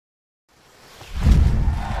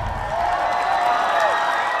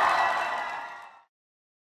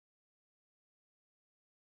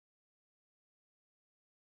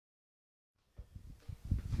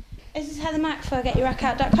This is Heather Mack for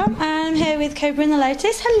GetYourRockOut.com. I'm here with Kobra and the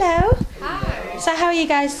Lotus. Hello. Hi. So how are you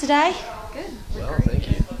guys today? Good. Well, thank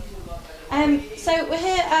you. So we're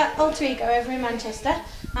here at Alter Ego over in Manchester,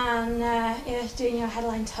 and you're doing your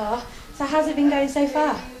headline tour. So how's it been going so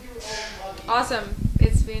far? Awesome.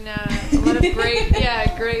 It's been a lot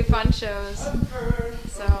of great fun shows.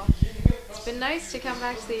 So it's been nice to come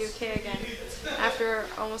back to the UK again after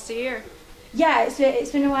almost a year. Yeah,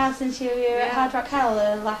 it's been a while since you were at Hard Rock Hell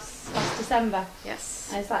last December. Yes.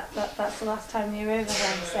 That's the last time you were over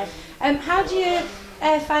here. So, how do you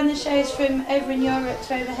find the shows from over in Europe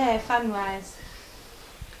to over here, fan-wise?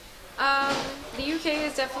 The UK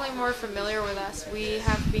is definitely more familiar with us. We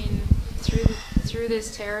have been through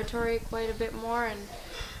this territory quite a bit more, and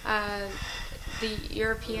the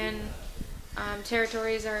European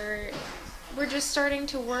territories we're just starting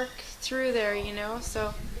to work through there, you know.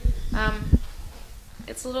 So.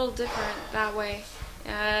 It's a little different that way,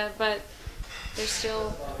 but there's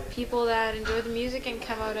still people that enjoy the music and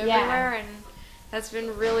come out everywhere, and that's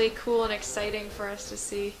been really cool and exciting for us to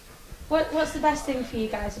see. What's the best thing for you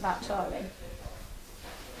guys about touring?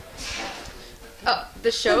 Oh,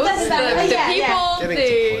 the shows, the people,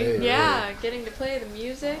 getting to play the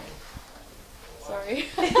music. Sorry,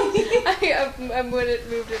 I wouldn't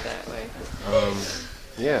moved it that way.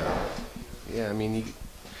 Yeah. I mean,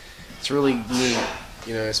 it's really neat,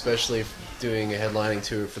 you know, especially doing a headlining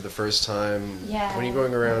tour for the first time. Yeah. When you're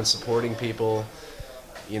going around supporting people,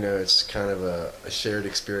 you know, it's kind of a shared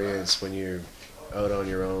experience when you're out on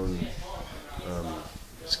your own.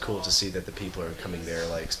 It's cool to see that the people are coming there,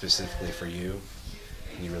 like, specifically for you.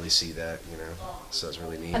 And you really see that, you know, so it's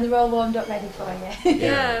really neat. And they're all warmed up ready for you.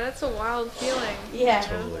 Yeah, that's a wild feeling. Yeah.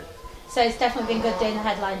 Totally. So it's definitely been good doing the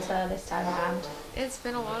headline tour this time around. It's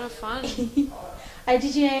been a lot of fun.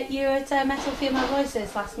 Did you were at Metal Female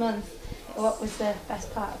Voices last month? What was the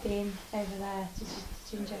best part of being over there? Did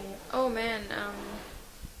you enjoy it? Oh man,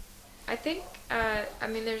 I think I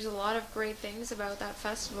mean there's a lot of great things about that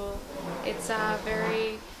festival. It's a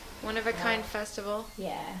very one-of-a-kind festival.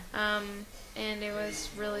 Yeah. And it was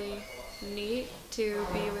really neat to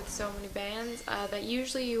be with so many bands that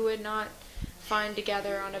usually you would not find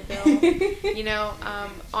together on a bill, you know,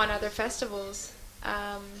 on other festivals.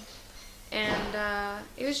 And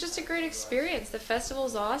it was just a great experience. The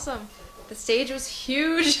festival's awesome. The stage was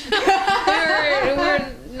huge. we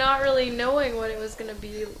were not really knowing what it was going to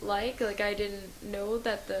be like. Like, I didn't know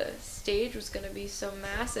that the stage was going to be so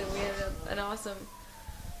massive. We had an awesome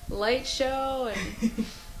light show, and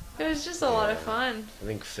it was just a lot of fun. I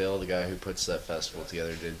think Phil, the guy who puts that festival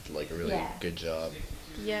together, did like a really good job.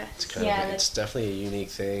 Yeah. It's definitely a unique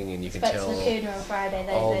thing, and you can tell on Friday,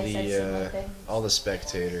 all the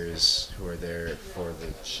spectators who are there for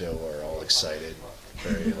the show are all excited,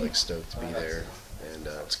 very like stoked to be there, and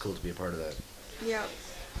it's cool to be a part of that. Yeah.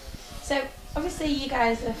 So obviously you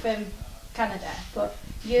guys are from Canada, but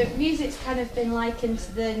your music's kind of been likened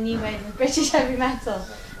to the new wave of British heavy metal.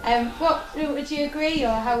 Would you agree,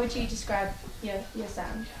 or how would you describe your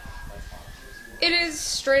sound? It is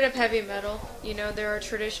straight up heavy metal. You know, there are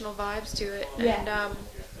traditional vibes to it. Yeah. And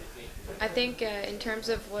I think in terms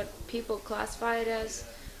of what people classify it as,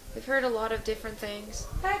 we've heard a lot of different things.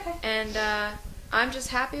 Okay. And I'm just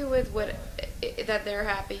happy with that they're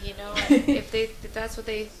happy, you know. if that's what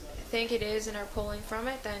they think it is and are pulling from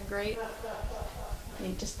it, then great.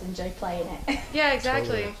 You just enjoy playing it. Yeah,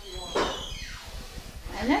 exactly. Totally.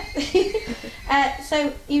 I know.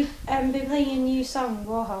 So you've been playing a new song,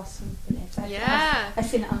 Warhorse. Yeah. I've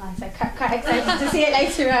seen it online, so quite excited to see it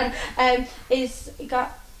later on.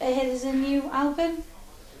 There's a new album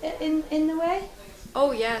in the way?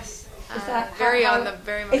 Oh yes. Is that very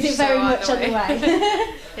much is it very much on the way?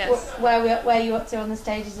 Yes. Where are you up to on the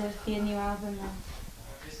stages of your new album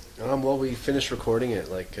then? Well, we finished recording it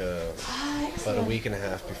like about a week and a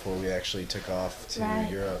half before we actually took off to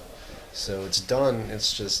Europe. So it's done.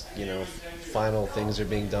 It's just, you know, final things are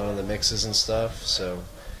being done on the mixes and stuff. So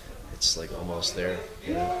it's like almost there.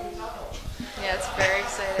 You know? Yeah, it's very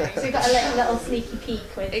exciting. So you got a little sneaky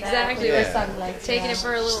peek with your song later. Taking it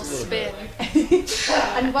for a little spin.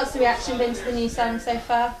 And what's the reaction been to the new song so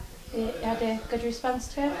far? You had a good response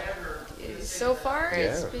to it? So far,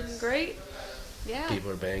 it's been great. Yeah. People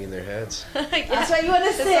are banging their heads. That's what you want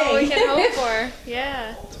to see. That's all we can hope for.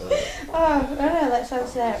 Yeah. Totally. Oh, no, that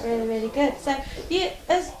sounds really, really good. So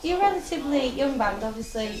you're a relatively young band,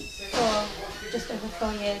 obviously, for just over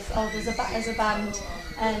 4 years old as a band,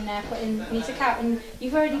 and putting music out. And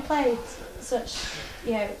you've already played such,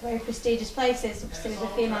 you know, very prestigious places, obviously with the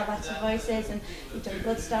female Metal Voices, and you've done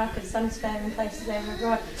Bloodstock and Sonisphere and places over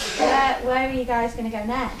abroad. Where are you guys going to go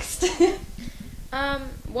next?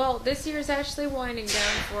 Well, this year's actually winding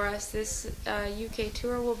down for us. This UK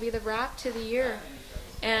tour will be the wrap to the year,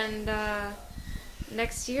 and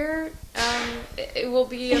next year it will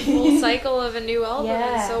be a full cycle of a new album.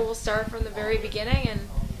 Yeah. And so we'll start from the very beginning, and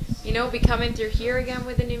be coming through here again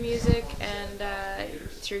with the new music, and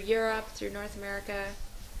through Europe, through North America,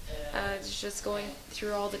 just going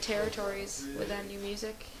through all the territories with that new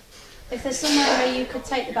music. If there's somewhere where you could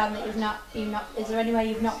take the band that you've not, is there anywhere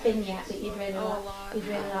you've not been yet that you'd really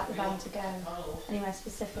like the band to go? Anywhere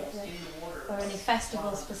specifically, or any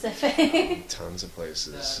festival specific? Tons of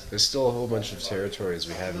places. There's still a whole bunch of territories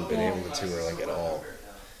we haven't been able to tour like at all.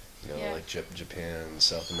 Like Japan,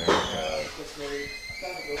 South America,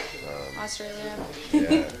 Australia.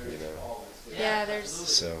 Yeah, Yeah, there's.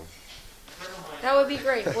 So. That would be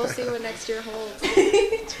great. We'll see what next year holds.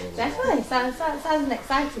 Definitely. Sounds an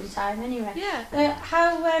exciting time anyway. Yeah.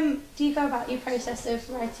 How do you go about your process of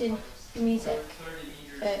writing the music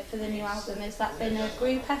for the new album? Has that been a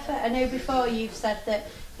group effort? I know before you've said that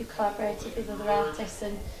you've collaborated with other artists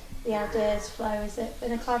and the ideas flow. Has it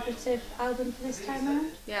been a collaborative album for this time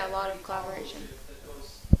around? Yeah, a lot of collaboration.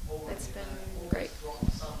 It's been great.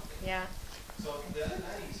 Yeah.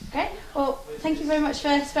 Great. Well, thank you very much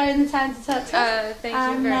for sparing the time to talk to us. Thank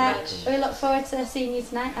you very much. We look forward to seeing you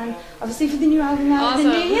tonight, and obviously for the new album out in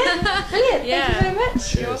the new year. Brilliant. Yeah. Thank you very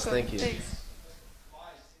much. Cheers. Thank you. Thanks.